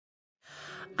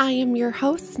I am your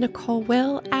host, Nicole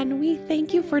Will, and we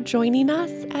thank you for joining us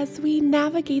as we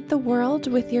navigate the world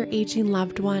with your aging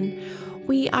loved one.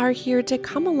 We are here to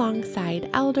come alongside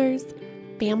elders,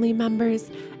 family members,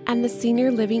 and the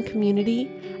senior living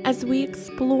community as we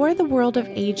explore the world of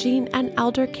aging and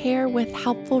elder care with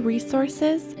helpful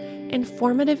resources,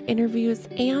 informative interviews,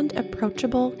 and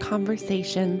approachable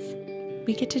conversations.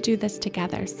 We get to do this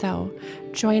together, so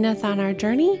join us on our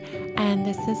journey, and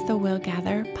this is the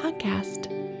willGather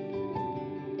podcast.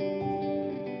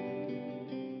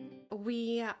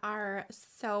 We are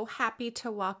so happy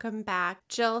to welcome back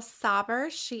Jill Sauber.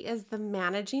 She is the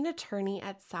managing attorney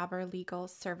at Sauber Legal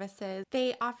Services.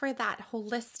 They offer that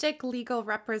holistic legal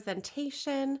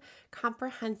representation,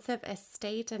 comprehensive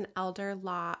estate, and elder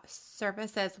law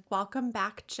services. Welcome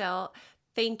back, Jill.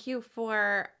 Thank you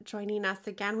for joining us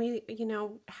again. We,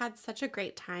 had such a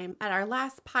great time at our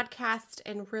last podcast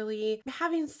and really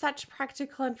having such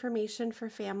practical information for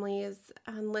families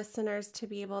and listeners to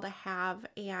be able to have.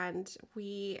 And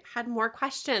we had more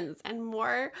questions and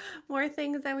more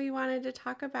things that we wanted to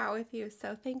talk about with you.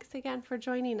 So thanks again for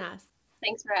joining us.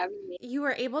 Thanks for having me. You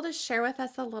were able to share with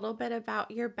us a little bit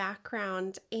about your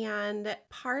background, and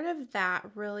part of that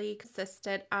really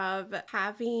consisted of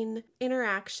having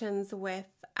interactions with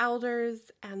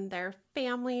elders and their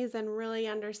families and really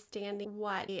understanding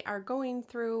what they are going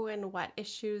through and what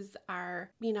issues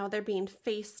are, they're being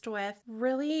faced with.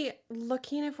 Really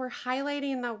looking if we're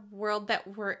highlighting the world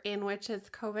that we're in, which is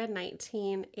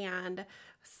COVID-19, and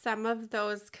some of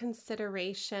those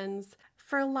considerations.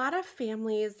 For a lot of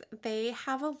families, they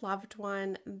have a loved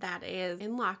one that is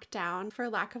in lockdown, for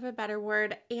lack of a better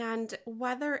word, and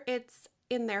whether it's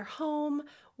in their home,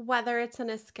 whether it's in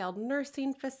a skilled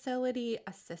nursing facility,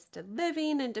 assisted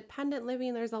living, independent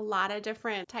living, there's a lot of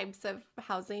different types of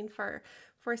housing for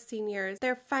seniors.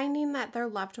 They're finding that their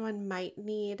loved one might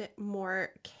need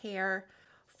more care.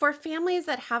 For families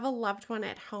that have a loved one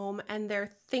at home and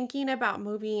they're thinking about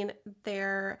moving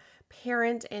their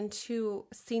parent into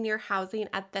senior housing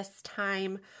at this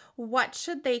time, what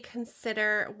should they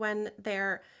consider when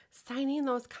they're signing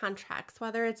those contracts,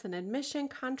 whether it's an admission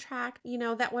contract,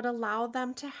 that would allow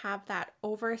them to have that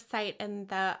oversight and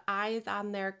the eyes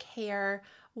on their care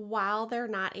while they're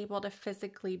not able to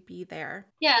physically be there?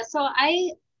 Yeah, so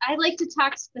I like to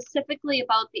talk specifically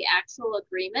about the actual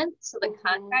agreement, so the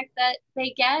contract that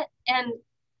they get. And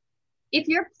if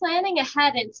you're planning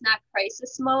ahead and it's not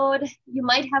crisis mode, you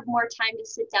might have more time to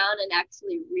sit down and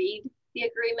actually read the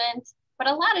agreement. But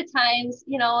a lot of times,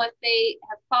 if they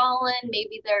have fallen,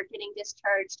 maybe they're getting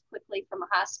discharged quickly from a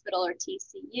hospital or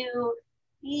TCU,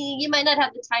 you might not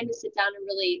have the time to sit down and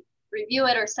really review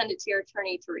it or send it to your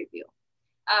attorney to review.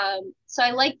 So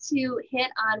I like to hit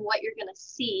on what you're going to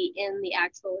see in the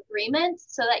actual agreement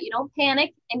so that you don't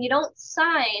panic and you don't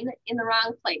sign in the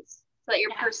wrong place so that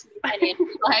you're personally financially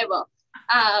liable.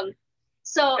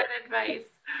 So good advice.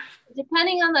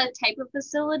 Depending on the type of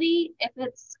facility, if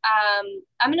it's,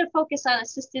 I'm going to focus on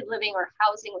assisted living or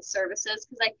housing with services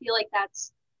because I feel like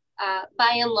that's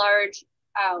by and large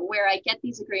where I get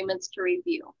these agreements to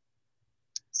review.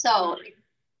 So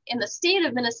in the state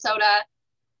of Minnesota,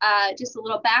 just a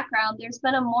little background, there's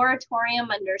been a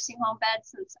moratorium on nursing home beds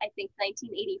since I think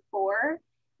 1984,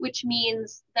 which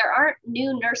means there aren't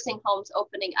new nursing homes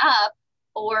opening up,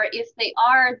 or if they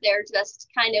are, they're just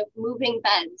kind of moving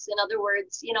beds. In other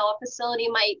words, a facility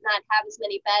might not have as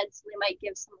many beds, they might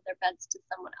give some of their beds to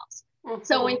someone else.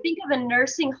 So when we think of a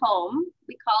nursing home,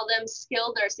 we call them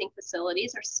skilled nursing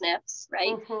facilities or SNFs,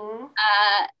 right?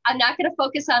 I'm not going to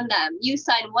focus on them. You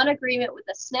sign one agreement with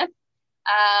a SNF.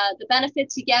 The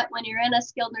benefits you get when you're in a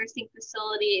skilled nursing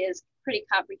facility is pretty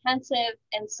comprehensive.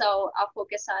 And so I'll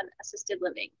focus on assisted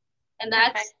living. And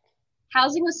that's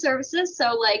housing with services.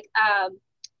 So like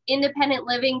independent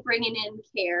living, bringing in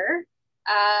care.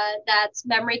 That's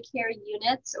memory care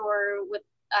units or with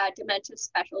dementia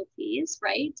specialties,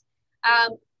 right?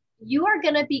 You are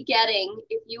going to be getting,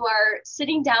 if you are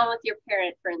sitting down with your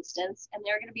parent, for instance, and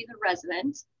they're going to be the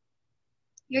resident,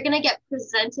 you're going to get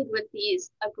presented with these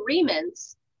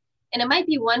agreements, and it might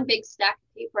be one big stack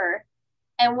of paper.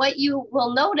 And what you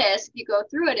will notice if you go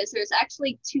through it is there's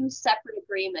actually two separate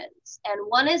agreements. And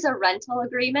one is a rental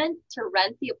agreement to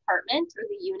rent the apartment or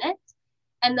the unit.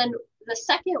 And then the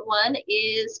second one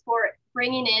is for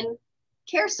bringing in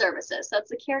care services.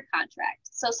 That's the care contract.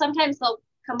 So sometimes they'll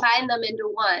combine them into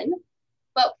one.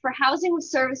 But for housing with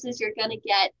services, you're going to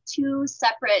get two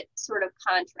separate sort of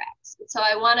contracts. And so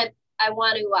I want to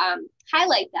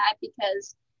highlight that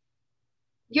because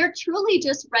you're truly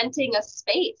just renting a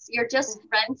space. You're just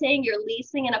renting, you're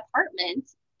leasing an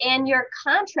apartment, and you're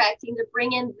contracting to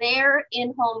bring in their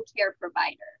in-home care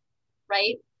provider,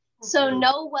 right? So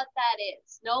know what that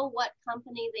is, know what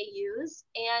company they use,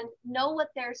 and know what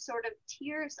their sort of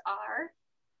tiers are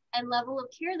and level of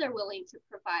care they're willing to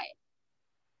provide.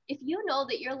 If you know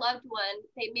that your loved one,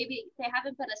 they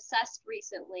haven't been assessed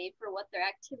recently for what their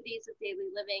activities of daily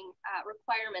living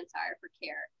requirements are for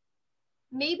care,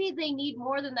 maybe they need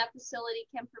more than that facility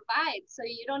can provide. So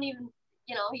you don't even,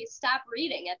 you stop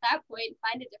reading at that point and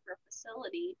find a different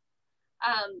facility.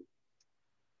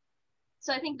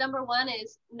 So I think number one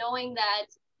is knowing that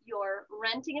you're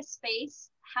renting a space.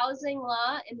 Housing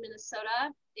law in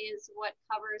Minnesota is what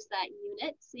covers that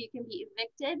unit. So you can be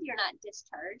evicted. You're not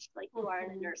discharged like you are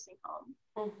in a nursing home.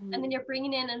 And then you're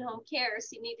bringing in home care.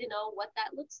 So you need to know what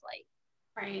that looks like.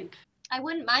 Right. I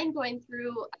wouldn't mind going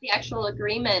through the actual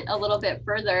agreement a little bit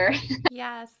further.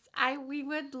 Yes, we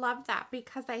would love that,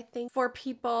 because I think for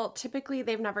people, typically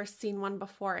they've never seen one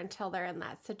before until they're in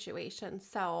that situation.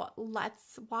 So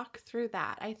let's walk through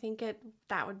that. I think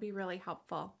that would be really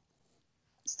helpful.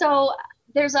 So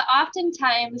there's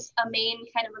oftentimes a main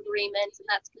kind of agreement, and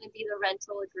that's going to be the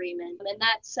rental agreement. And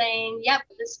that's saying, yep,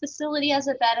 this facility has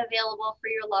a bed available for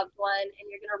your loved one, and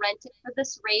you're going to rent it for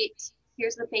this rate.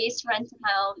 Here's the base rent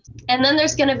amount. And then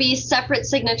there's going to be separate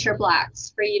signature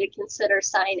blocks for you to consider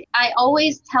signing. I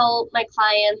always tell my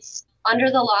clients, under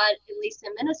the law, at least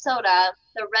in Minnesota,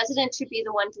 the resident should be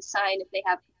the one to sign if they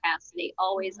have capacity.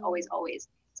 Always, always, always.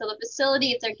 So the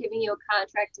facility, if they're giving you a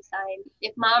contract to sign,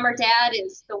 if mom or dad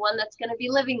is the one that's going to be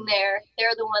living there,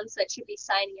 they're the ones that should be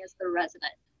signing as the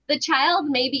resident. The child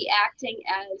may be acting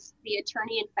as the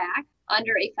attorney in fact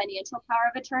under a financial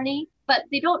power of attorney, but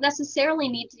they don't necessarily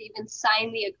need to even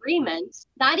sign the agreement,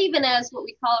 not even as what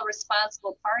we call a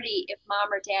responsible party if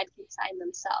mom or dad can sign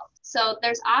themselves. So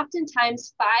there's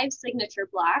oftentimes 5 signature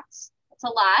blocks. That's a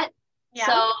lot. Yeah.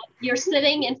 So you're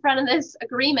sitting in front of this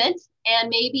agreement, and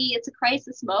maybe it's a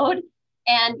crisis mode,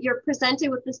 and you're presented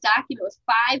with this document with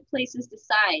 5 places to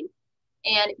sign.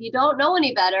 And if you don't know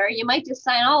any better, you might just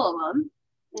sign all of them.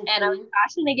 And I would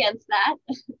caution against that.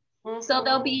 So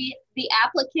there'll be the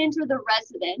applicant or the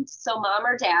resident, so mom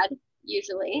or dad,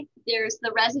 usually. There's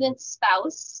the resident's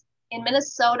spouse. In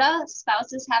Minnesota,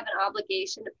 spouses have an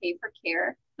obligation to pay for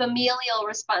care. Familial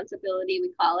responsibility,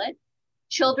 we call it.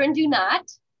 Children do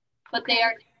not, but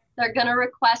they're going to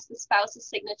request the spouse's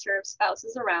signature if spouse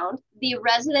is around. The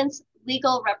resident's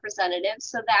legal representative,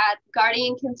 so that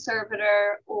guardian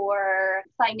conservator or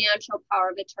financial power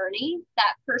of attorney,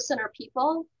 that person or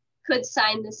people could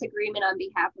sign this agreement on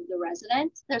behalf of the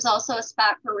resident. There's also a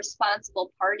spot for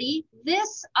responsible party.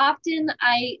 This often,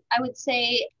 I would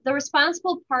say the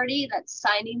responsible party that's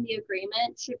signing the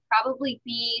agreement should probably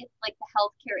be like the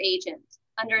healthcare agent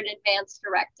under an advance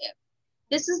directive.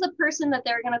 This is the person that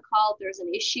they're going to call if there's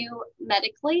an issue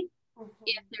medically.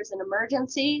 If there's an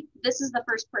emergency, this is the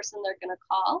first person they're going to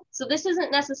call. So this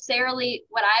isn't necessarily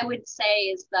what I would say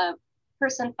is the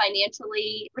person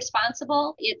financially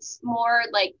responsible. It's more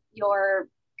like your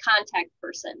contact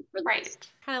person for this. Right.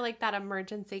 Kind of like that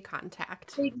emergency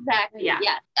contact. Exactly. Yeah.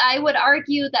 I would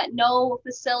argue that no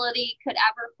facility could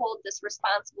ever hold this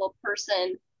responsible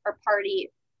person or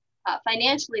party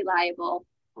financially liable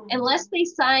unless they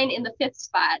sign in the 5th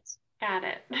spot. Got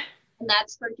it. And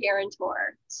that's for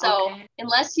guarantor. So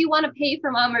unless you want to pay for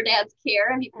mom or dad's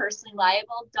care and be personally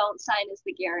liable, don't sign as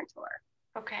the guarantor.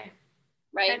 Okay.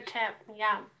 Right? Good tip.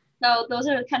 Yeah. So those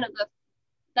are kind of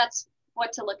that's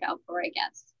what to look out for, I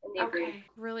guess, in the agreement.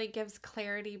 Really gives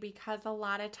clarity, because a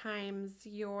lot of times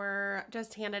you're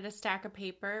just handed a stack of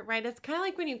paper, right? It's kind of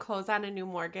like when you close on a new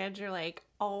mortgage, you're like,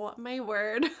 oh my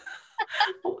word.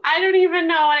 I don't even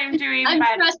know what I'm doing. I'm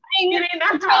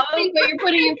trusting what you're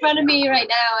putting in front of me right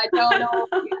now. I don't know.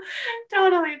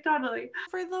 Totally.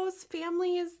 For those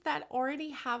families that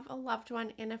already have a loved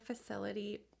one in a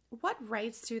facility, what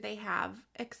rights do they have,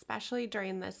 especially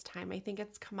during this time? I think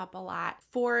it's come up a lot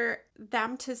for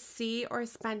them to see or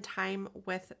spend time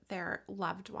with their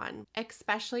loved one,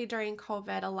 especially during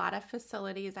COVID. A lot of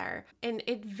facilities are, and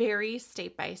it varies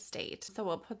state by state. So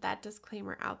we'll put that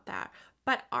disclaimer out there.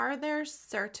 But are there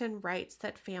certain rights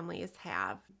that families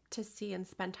have to see and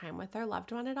spend time with their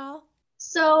loved one at all?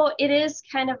 So it is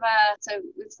kind of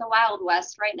it's the Wild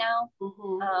West right now with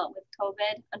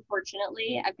COVID,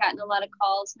 unfortunately. I've gotten a lot of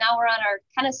calls. Now we're on our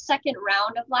kind of 2nd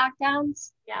round of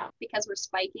lockdowns because we're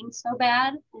spiking so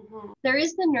bad. There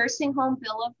is the Nursing Home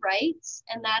Bill of Rights,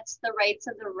 and that's the rights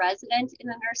of the resident in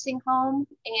the nursing home.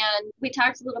 And we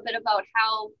talked a little bit about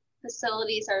how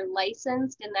facilities are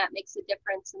licensed, and that makes a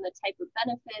difference in the type of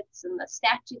benefits and the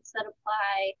statutes that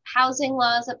apply. Housing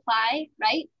laws apply,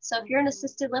 right? So if you're an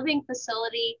assisted living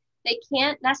facility, they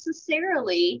can't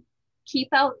necessarily keep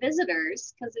out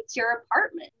visitors because it's your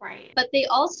apartment. Right. But they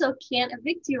also can't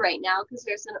evict you right now because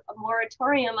there's a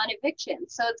moratorium on eviction.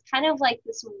 So it's kind of like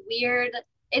this weird,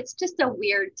 it's just a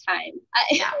weird time.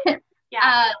 Yeah.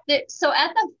 Yeah. So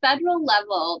at the federal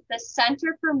level, the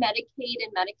Center for Medicaid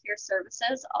and Medicare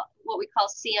Services, what we call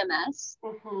CMS,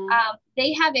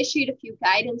 they have issued a few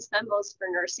guidance memos for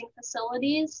nursing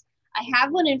facilities. I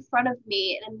have one in front of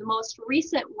me, and the most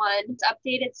recent one, it's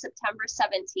updated September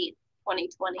 17th,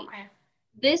 2020. Okay.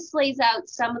 This lays out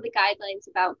some of the guidelines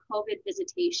about COVID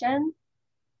visitation,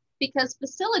 because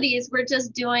facilities were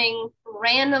just doing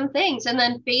random things and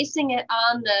then basing it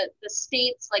on the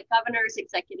state's like governor's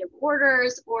executive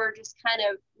orders, or just kind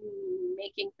of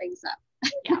making things up.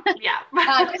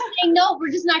 Just saying, no, we're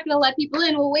just not going to let people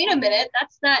in. Well, wait a minute.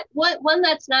 That's not one,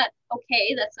 that's not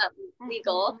okay. That's not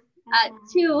legal.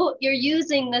 Two, you're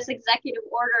using this executive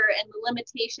order and the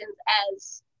limitations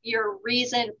as your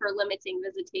reason for limiting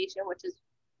visitation, which is,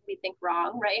 we think,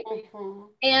 wrong, right?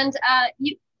 And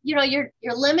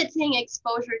you're limiting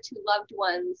exposure to loved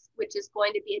ones, which is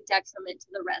going to be a detriment to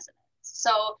the residents.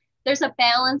 So there's a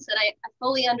balance that I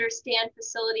fully understand.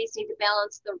 Facilities need to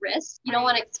balance the risk. You don't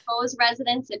want to expose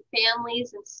residents and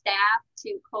families and staff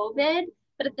to COVID,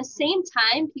 but at the same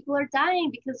time, people are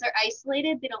dying because they're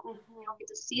isolated. They don't get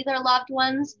to see their loved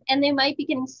ones, and they might be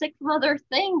getting sick from other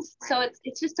things. So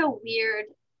it's just a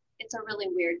really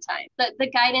weird time. The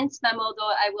guidance memo,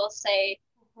 though, I will say,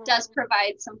 does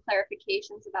provide some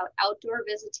clarifications about outdoor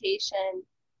visitation,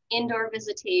 indoor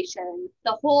visitation.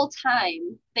 The whole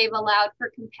time they've allowed for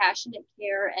compassionate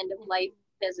care, end of life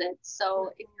visits.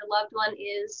 So if your loved one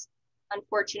is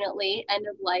unfortunately end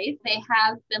of life, they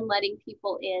have been letting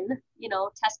people in,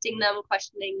 testing them,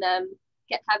 questioning them,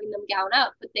 having them gown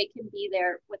out, but they can be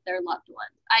there with their loved one.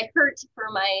 I hurt for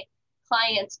my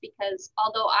clients because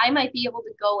although I might be able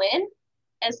to go in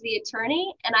as the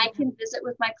attorney and I can visit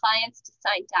with my clients to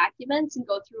sign documents and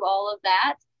go through all of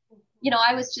that.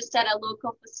 I was just at a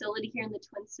local facility here in the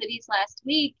Twin Cities last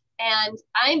week, and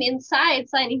I'm inside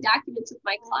signing documents with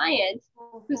my client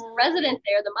who's the resident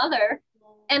there, the mother,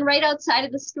 and right outside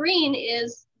of the screen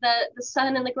is the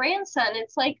son and the grandson.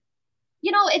 It's like,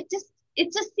 it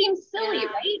just seems silly,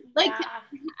 right? Like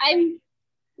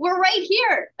we're right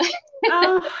here.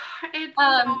 It's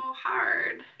so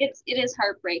hard. It is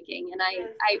heartbreaking, and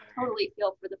I totally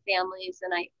feel for the families,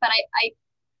 and I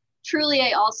truly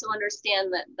also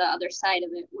understand that the other side of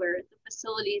it, where the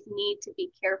facilities need to be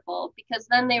careful, because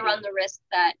then they run the risk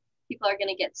that people are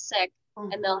going to get sick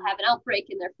and they'll have an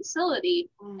outbreak in their facility,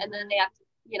 and then they have to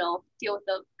deal with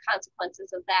the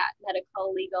consequences of that,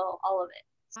 medical, legal, all of it.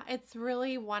 It's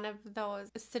really one of those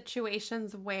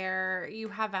situations where you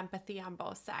have empathy on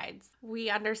both sides. We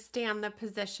understand the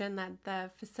position that the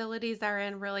facilities are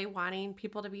in, really wanting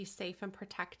people to be safe and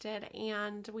protected.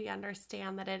 And we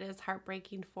understand that it is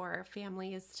heartbreaking for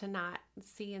families to not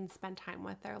see and spend time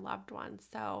with their loved ones.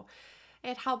 So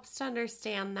it helps to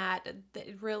understand that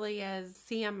it really is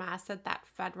CMS at that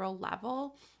federal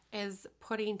level is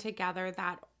putting together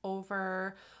that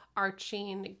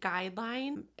overarching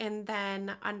guideline, and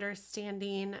then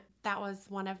understanding, that was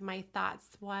one of my thoughts,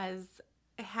 was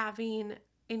having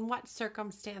in what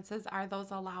circumstances are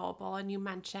those allowable. And you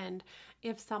mentioned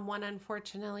if someone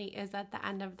unfortunately is at the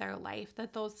end of their life,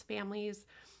 that those families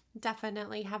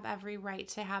definitely have every right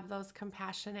to have those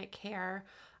compassionate care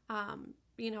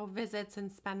visits and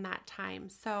spend that time.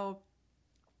 So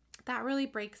that really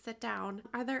breaks it down.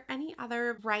 Are there any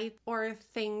other rights or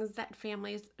things that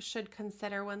families should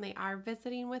consider when they are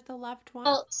visiting with a loved one?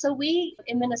 Well, so we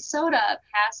in Minnesota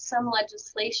passed some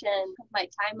legislation. My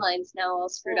timeline's now all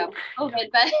screwed up with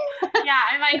COVID, but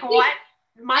I'm like, what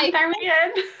month are we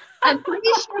in? I'm pretty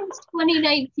sure it's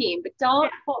 2019, but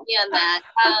don't quote me on that.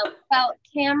 About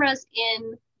cameras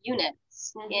in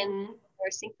units in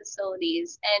nursing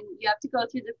facilities, and you have to go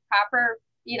through the proper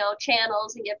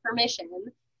channels and get permission.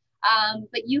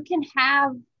 But you can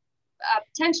have a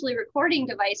potentially recording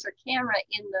device or camera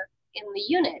in the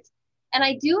unit. And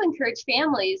I do encourage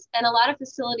families, and a lot of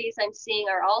facilities I'm seeing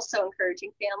are also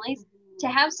encouraging families to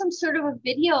have some sort of a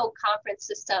video conference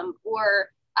system, or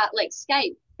like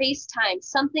Skype, FaceTime,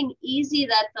 something easy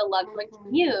that the loved one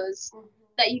can use,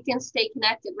 that you can stay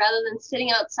connected rather than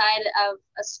sitting outside of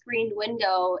a screened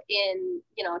window in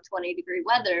 20-degree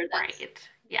weather. That's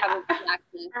probably not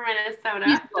for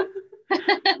Minnesota.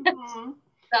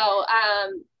 So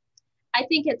I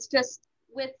think it's just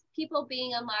with people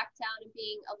being on lockdown and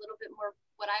being a little bit more,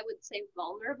 what I would say,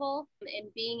 vulnerable,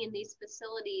 and being in these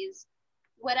facilities,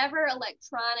 whatever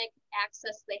electronic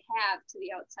access they have to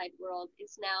the outside world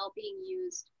is now being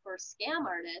used for scam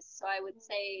artists. So I would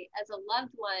say, as a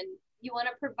loved one, You want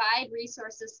to provide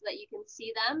resources so that you can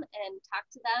see them and talk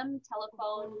to them,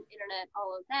 telephone, internet,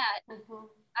 all of that.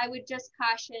 I would just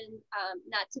caution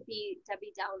not to be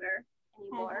Debbie Downer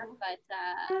anymore, but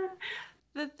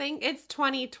the thing, it's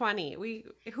 2020.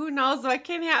 Who knows what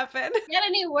can happen? Get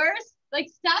any worse? Like,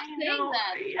 stop saying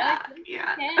that. Yeah, like,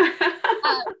 yeah.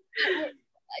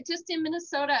 Just in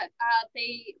Minnesota,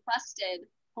 they busted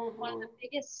one of the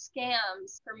biggest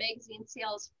scams for magazine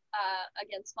sales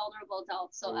against vulnerable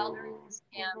adults. So elder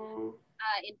scam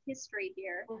in history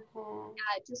here,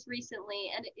 just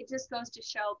recently, and it just goes to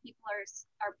show people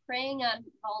are preying on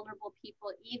vulnerable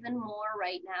people even more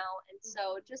right now. And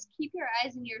so just keep your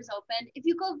eyes and ears open. If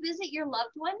you go visit your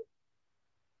loved one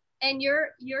and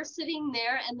you're sitting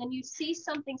there and then you see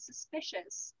something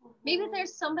suspicious, maybe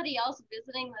there's somebody else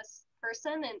visiting this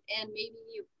person, and maybe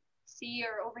you see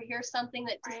or overhear something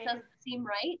that just doesn't seem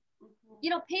right,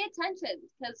 pay attention,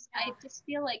 because I just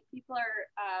feel like people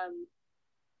are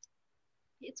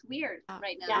it's weird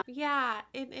right now. Yeah,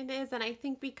 it is. And I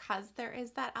think because there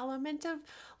is that element of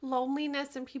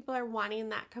loneliness and people are wanting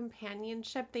that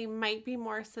companionship, they might be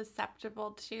more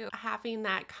susceptible to having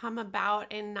that come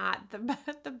about in not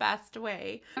the best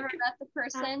way. I've never met the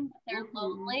person, they're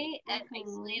lonely and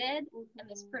isolated, and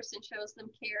this person shows them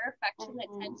care, affection,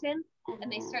 attention,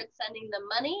 and they start sending them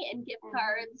money and gift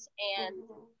cards, and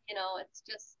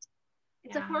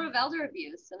it's a form of elder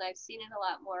abuse, and I've seen it a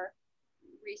lot more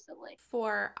recently.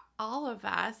 For all of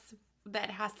us that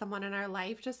has someone in our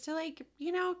life, just to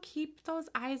keep those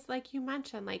eyes, like you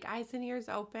mentioned, like eyes and ears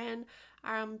open,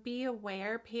 be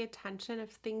aware, pay attention if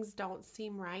things don't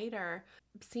seem right or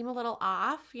seem a little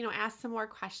off, ask some more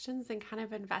questions and kind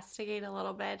of investigate a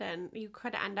little bit, and you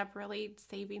could end up really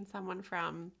saving someone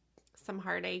from some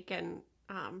heartache and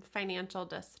financial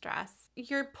distress.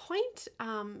 Your point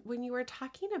when you were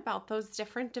talking about those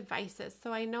different devices,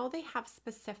 so I know they have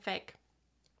specific,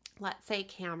 let's say,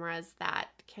 cameras that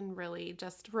can really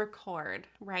just record,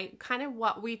 right? Kind of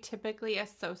what we typically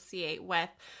associate with,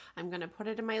 I'm going to put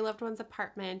it in my loved one's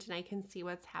apartment and I can see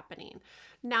what's happening.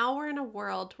 Now we're in a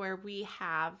world where we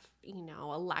have,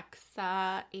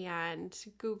 Alexa and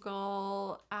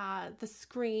Google, the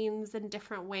screens in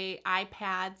different ways,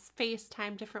 iPads,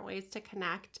 FaceTime, different ways to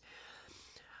connect.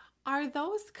 Are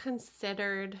those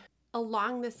considered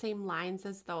along the same lines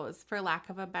as those, for lack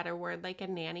of a better word, like a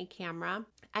nanny camera?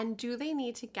 And do they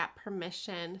need to get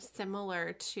permission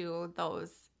similar to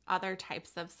those other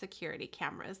types of security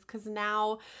cameras? Because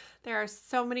now there are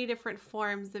so many different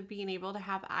forms of being able to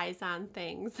have eyes on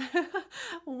things.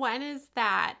 When is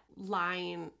that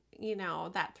line,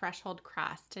 that threshold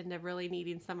crossed into really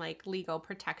needing some legal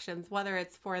protections, whether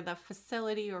it's for the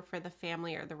facility or for the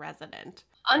family or the resident?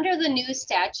 Under the new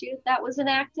statute that was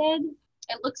enacted,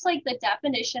 it looks like the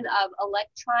definition of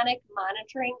electronic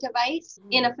monitoring device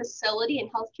in a facility, in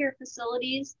healthcare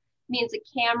facilities, means a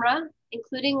camera,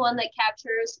 including one that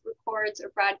captures, records, or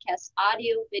broadcasts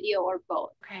audio, video, or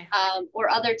both, or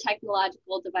other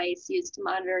technological device used to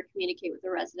monitor or communicate with a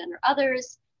resident or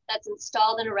others, that's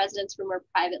installed in a residence room or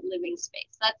private living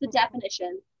space. That's the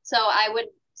definition. So I would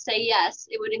say yes,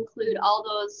 it would include all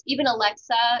those, even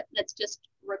Alexa, that's just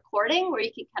recording, where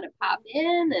you can kind of pop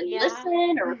in and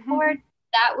listen or record.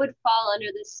 That would fall under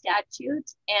this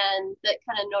statute, and the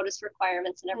kind of notice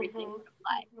requirements and everything would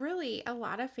apply. Really, a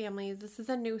lot of families, this is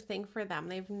a new thing for them.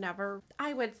 They've never,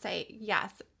 I would say,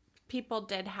 yes, people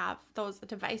did have those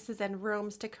devices in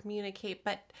rooms to communicate,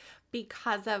 but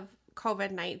because of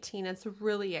COVID-19, it's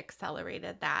really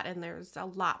accelerated that, and there's a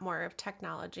lot more of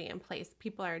technology in place.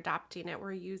 People are adopting it.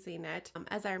 We're using it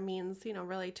as our means,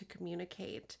 really to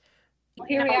communicate. Well,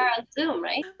 here we are on Zoom,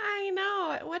 right? I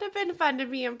know. It would have been fun to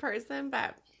be in person,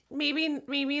 but maybe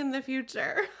in the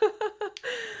future.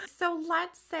 So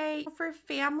let's say for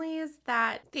families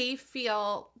that they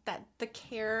feel that the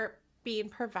care being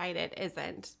provided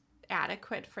isn't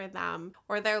adequate for them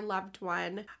or their loved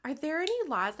one, are there any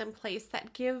laws in place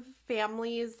that give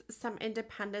families some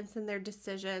independence in their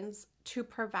decisions to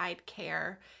provide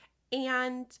care?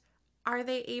 And are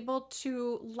they able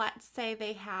to, let's say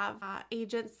they have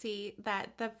agency that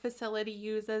the facility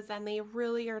uses and they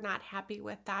really are not happy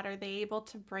with that, are they able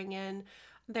to bring in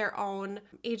their own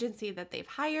agency that they've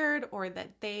hired or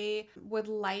that they would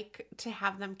like to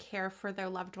have them care for their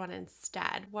loved one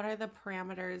instead? What are the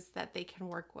parameters that they can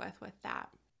work with that?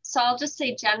 So I'll just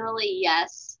say generally,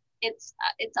 yes. It's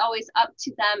always up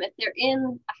to them if they're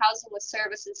in a housing with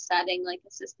services setting like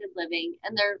assisted living,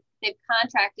 and they've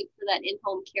contracted for that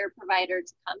in-home care provider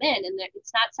to come in, and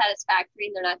it's not satisfactory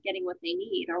and they're not getting what they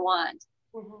need or want.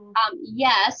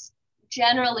 Yes,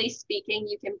 generally speaking,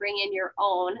 you can bring in your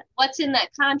own. What's in that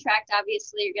contract,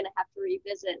 obviously, you're going to have to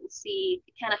revisit and see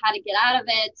kind of how to get out of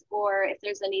it, or if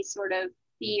there's any sort of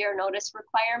fee or notice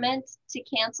requirement to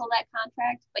cancel that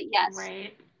contract. But yes,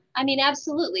 Right. I mean,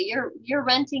 absolutely. You're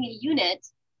renting a unit.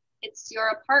 It's your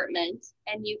apartment,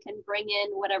 and you can bring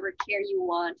in whatever care you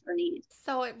want or need.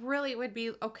 So it really would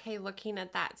be okay looking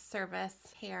at that service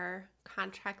care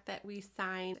contract that we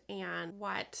signed and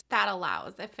what that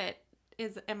allows. If it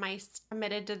is, am I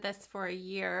committed to this for a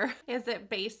year? Is it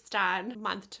based on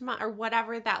month to month or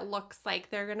whatever that looks like?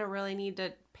 They're going to really need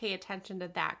to pay attention to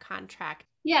that contract.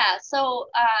 Yeah. So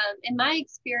in my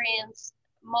experience,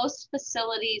 most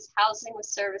facilities, housing with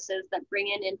services that bring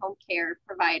in home care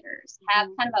providers have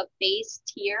kind of a base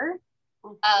tier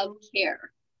of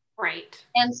care. Right.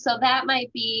 And so that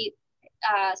might be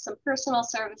some personal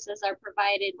services are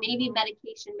provided, maybe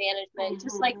medication management,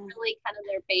 just like really kind of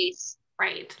their base.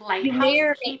 Right. Like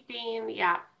housekeeping.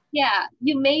 Yeah. Yeah.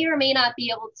 You may or may not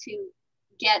be able to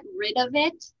get rid of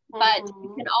it, but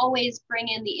you can always bring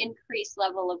in the increased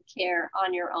level of care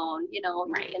on your own. You know,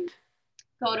 right. You can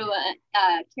go to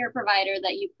a care provider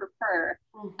that you prefer,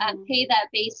 pay that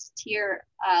base tier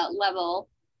level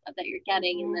that you're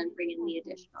getting, and then bring in the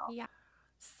additional. Yeah.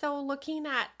 So looking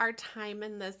at our time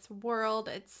in this world,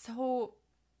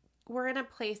 we're in a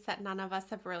place that none of us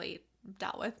have really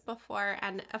dealt with before,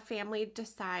 and a family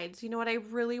decides, you know what, I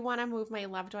really want to move my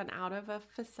loved one out of a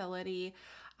facility,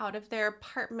 out of their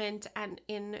apartment and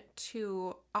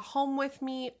into a home with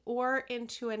me or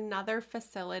into another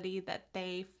facility that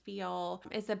they feel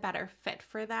is a better fit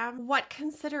for them. What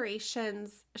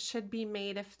considerations should be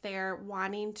made if they're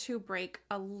wanting to break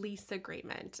a lease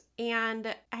agreement?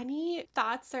 And any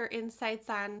thoughts or insights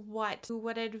on what you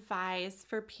would advise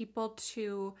for people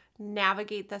to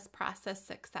navigate this process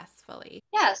successfully?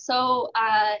 Yeah, so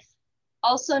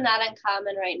also not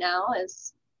uncommon right now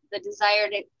is the desire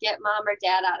to get mom or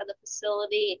dad out of the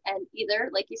facility and either,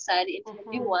 like you said, into a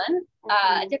new one,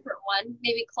 a different one,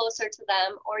 maybe closer to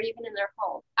them or even in their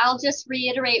home. I'll just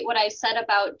reiterate what I said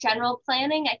about general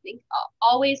planning. I think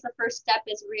always the first step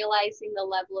is realizing the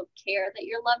level of care that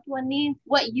your loved one needs.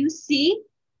 What you see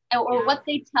or what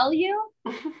they tell you,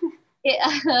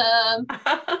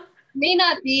 it may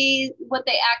not be what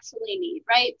they actually need,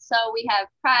 right? So we have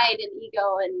pride and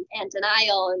ego and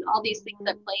denial and all these things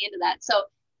that play into that. So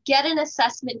get an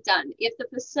assessment done. If the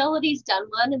facility's done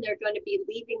one and they're going to be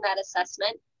leaving that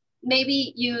assessment,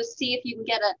 maybe you see if you can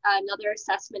get another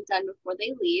assessment done before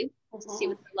they leave to see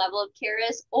what the level of care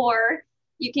is, or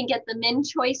you can get the Min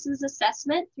Choices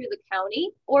assessment through the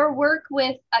county, or work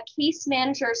with a case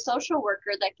manager or social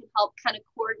worker that can help kind of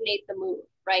coordinate the move,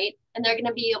 right? And they're going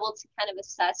to be able to kind of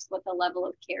assess what the level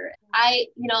of care is.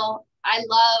 I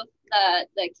love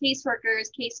the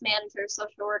caseworkers, case managers,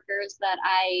 social workers that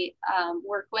I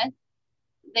work with.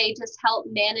 They just help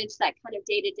manage that kind of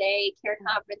day-to-day care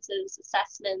conferences,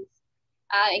 assessments,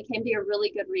 and can be a really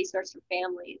good resource for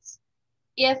families.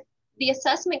 If the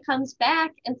assessment comes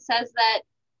back and says that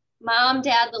mom,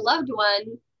 dad, the loved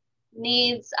one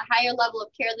needs a higher level of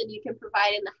care than you can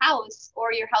provide in the house,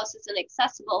 or your house is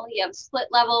inaccessible, you have a split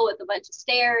level with a bunch of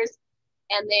stairs,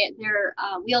 and they're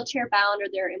wheelchair bound or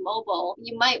they're immobile,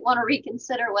 you might want to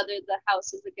reconsider whether the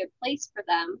house is a good place for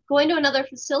them. Going to another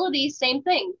facility, same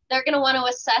thing. They're going to want to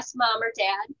assess mom or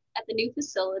dad at the new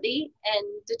facility and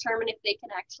determine if they can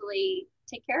actually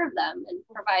take care of them and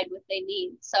provide what they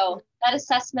need. So that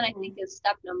assessment, I think, is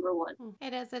step number one.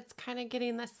 It is. It's kind of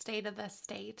getting the state of the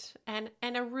state and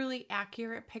a really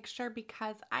accurate picture,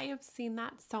 because I have seen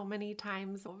that so many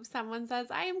times. Someone says,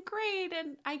 I am great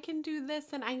and I can do this,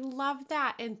 and I love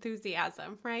that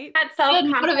enthusiasm, right? That's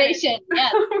good motivation.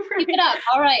 Yes. Right. Keep it up.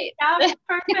 All right. That's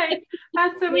perfect.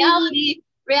 That's amazing.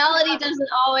 Reality doesn't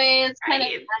always kind of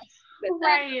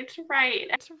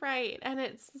Right. And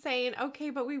it's saying, okay,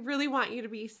 but we really want you to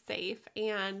be safe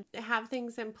and have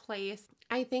things in place.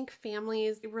 I think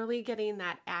families really getting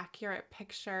that accurate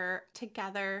picture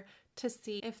together to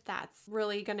see if that's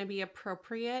really going to be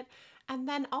appropriate. And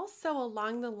then also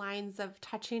along the lines of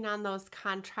touching on those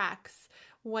contracts,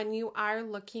 when you are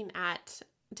looking at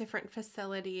different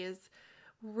facilities,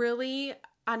 really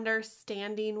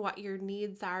understanding what your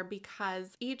needs are,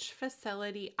 because each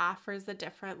facility offers a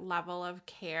different level of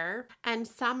care. And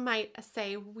some might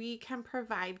say we can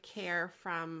provide care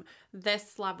from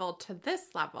this level to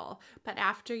this level, but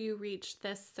after you reach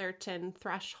this certain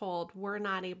threshold, we're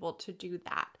not able to do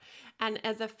that. And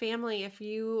as a family, if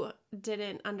you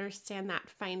didn't understand that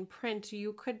fine print,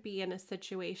 you could be in a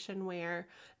situation where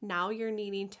now you're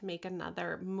needing to make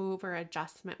another move or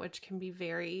adjustment, which can be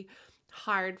very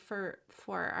hard for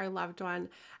our loved one.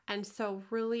 And so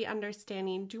really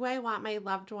understanding, do I want my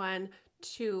loved one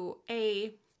to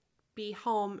be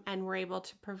home and we're able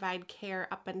to provide care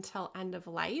up until end of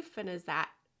life, and is that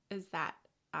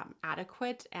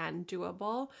adequate and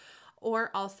doable?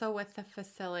 Or also with the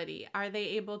facility, are they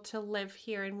able to live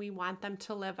here and we want them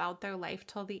to live out their life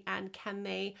till the end? Can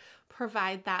they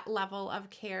provide that level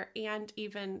of care and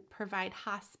even provide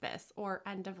hospice or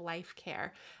end of life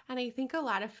care? And I think a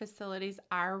lot of facilities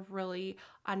are really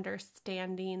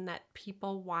understanding that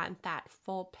people want that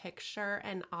full picture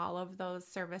and all of those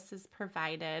services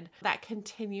provided, that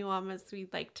continuum, as we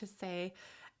like to say.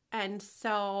 And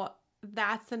so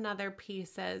that's another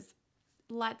piece, is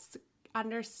let's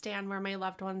understand where my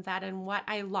loved one's at and what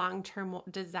I long-term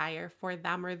desire for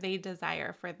them or they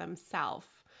desire for themselves.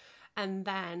 And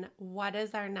then what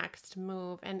is our next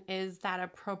move, and is that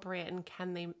appropriate, and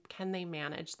can they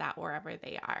manage that wherever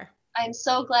they are? I'm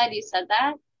so glad you said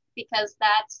that, because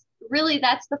that's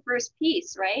the first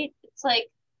piece, right? It's like,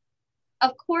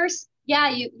 of course, yeah,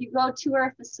 you go to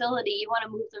our facility, you want to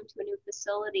move them to a new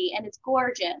facility, and it's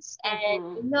gorgeous,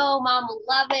 and mom will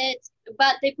love it,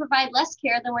 but they provide less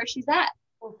care than where she's at,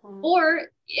 or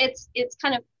it's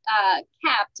kind of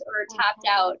capped or topped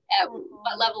out at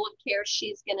what level of care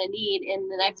she's going to need in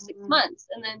the next 6 months,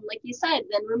 and then, like you said,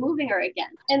 then removing her again.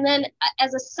 And then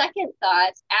as a second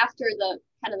thought, after the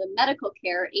kind of the medical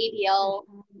care, ADL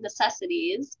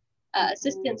necessities,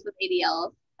 assistance with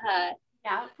ADL,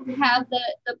 we have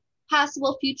the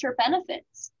possible future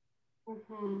benefits.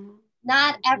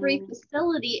 Not every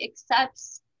facility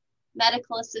accepts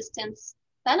medical assistance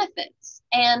benefits,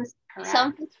 and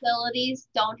some facilities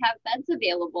don't have beds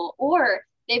available, or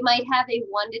they might have a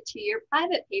 1 to 2 year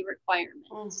private pay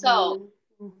requirement. So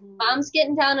mom's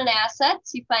getting down in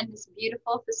assets, you find this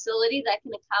beautiful facility that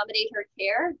can accommodate her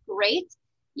care, great.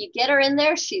 You get her in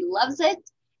there, she loves it.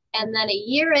 And then a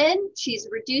year in, she's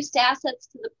reduced assets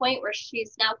to the point where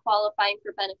she's now qualifying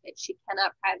for benefits. She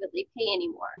cannot privately pay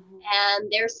anymore.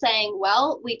 And they're saying,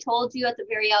 well, we told you at the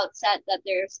very outset that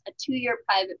there's a 2 year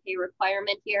private pay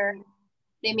requirement here.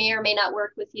 They may or may not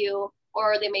work with you,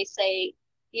 or they may say,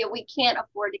 yeah, we can't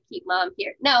afford to keep mom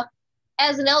here. Now,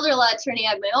 as an elder law attorney,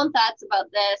 I have my own thoughts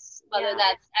about this, whether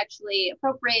that's actually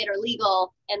appropriate or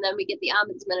legal, and then we get the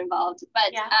ombudsman involved.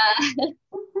 But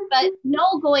but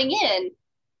no, going in,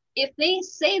 if they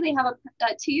say they have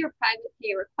a 2 year private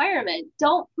pay requirement,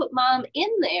 don't put mom in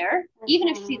there, even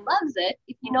if she loves it,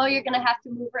 if you know you're going to have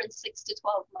to move her in 6 to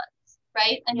 12 months,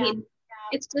 right? I mean,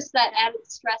 it's just that added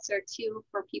stressor too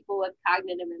for people with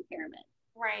cognitive impairment.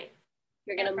 Right.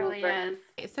 You're going to move her.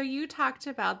 Is. So you talked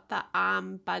about the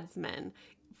ombudsman.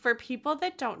 For people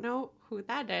that don't know who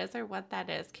that is or what that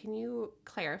is, can you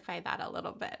clarify that a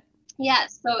little bit?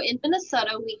 Yes. So in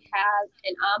Minnesota, we have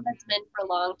an ombudsman for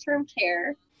long-term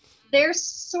care. They're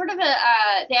sort of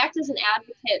they act as an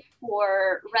advocate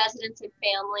for residents and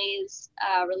families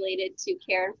related to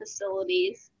care and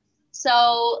facilities.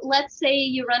 So let's say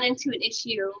you run into an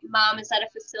issue, mom is at a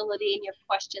facility and you have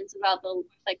questions about the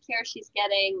care she's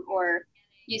getting, or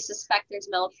you suspect there's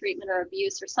maltreatment or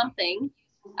abuse or something,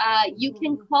 you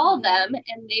can call them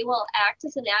and they will act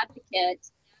as an advocate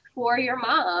for your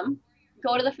mom,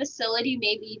 go to the facility,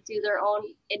 maybe do their own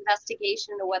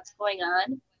investigation into what's going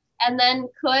on. And then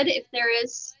if there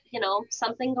is,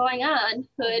 something going on,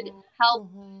 could help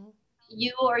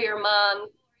you or your mom,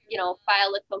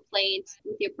 file a complaint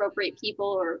with the appropriate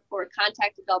people, or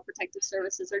contact Adult Protective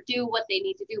Services, or do what they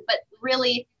need to do. But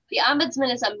really, the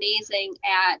ombudsman is amazing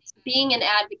at being an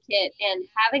advocate and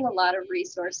having a lot of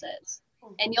resources.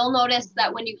 And you'll notice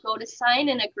that when you go to sign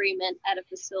an agreement at a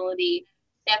facility,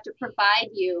 they have to provide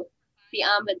you the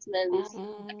ombudsman's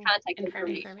contact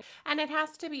information. And it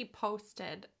has to be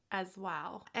posted as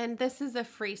well. And this is a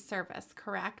free service,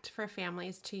 correct, for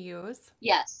families to use?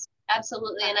 Yes,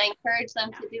 absolutely. And I encourage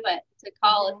them to do it, to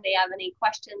call if they have any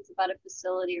questions about a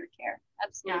facility or care.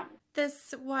 Absolutely. Yeah.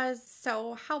 This was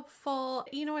so helpful.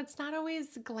 It's not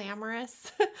always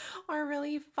glamorous or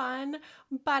really fun,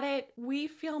 but we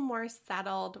feel more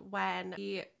settled when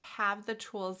we have the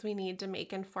tools we need to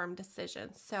make informed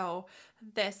decisions. So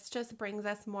this just brings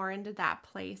us more into that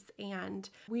place, and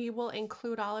we will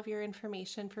include all of your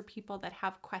information for people that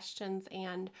have questions,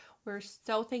 and we're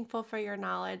so thankful for your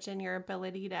knowledge and your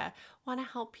ability to want to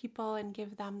help people and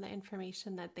give them the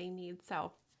information that they need.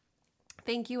 So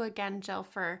thank you again, Jill,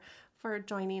 for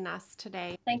joining us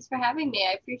today. Thanks for having me.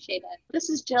 I appreciate it. This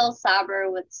is Jill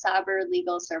Sauber with Sauber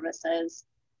Legal Services.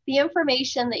 The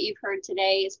information that you've heard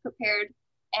today is prepared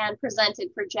and presented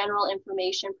for general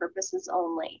information purposes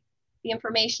only. The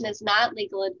information is not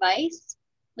legal advice.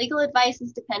 Legal advice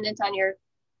is dependent on your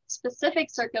specific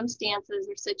circumstances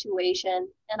or situation,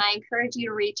 and I encourage you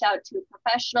to reach out to a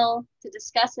professional to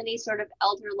discuss any sort of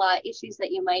elder law issues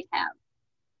that you might have.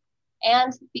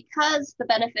 And because the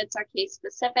benefits are case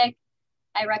specific,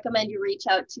 I recommend you reach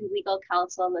out to legal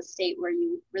counsel in the state where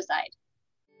you reside.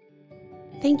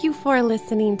 Thank you for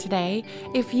listening today.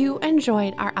 If you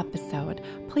enjoyed our episode,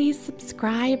 please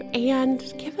subscribe and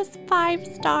give us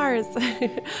 5 stars.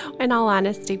 In all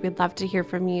honesty, we'd love to hear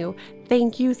from you.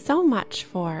 Thank you so much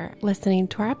for listening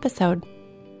to our episode.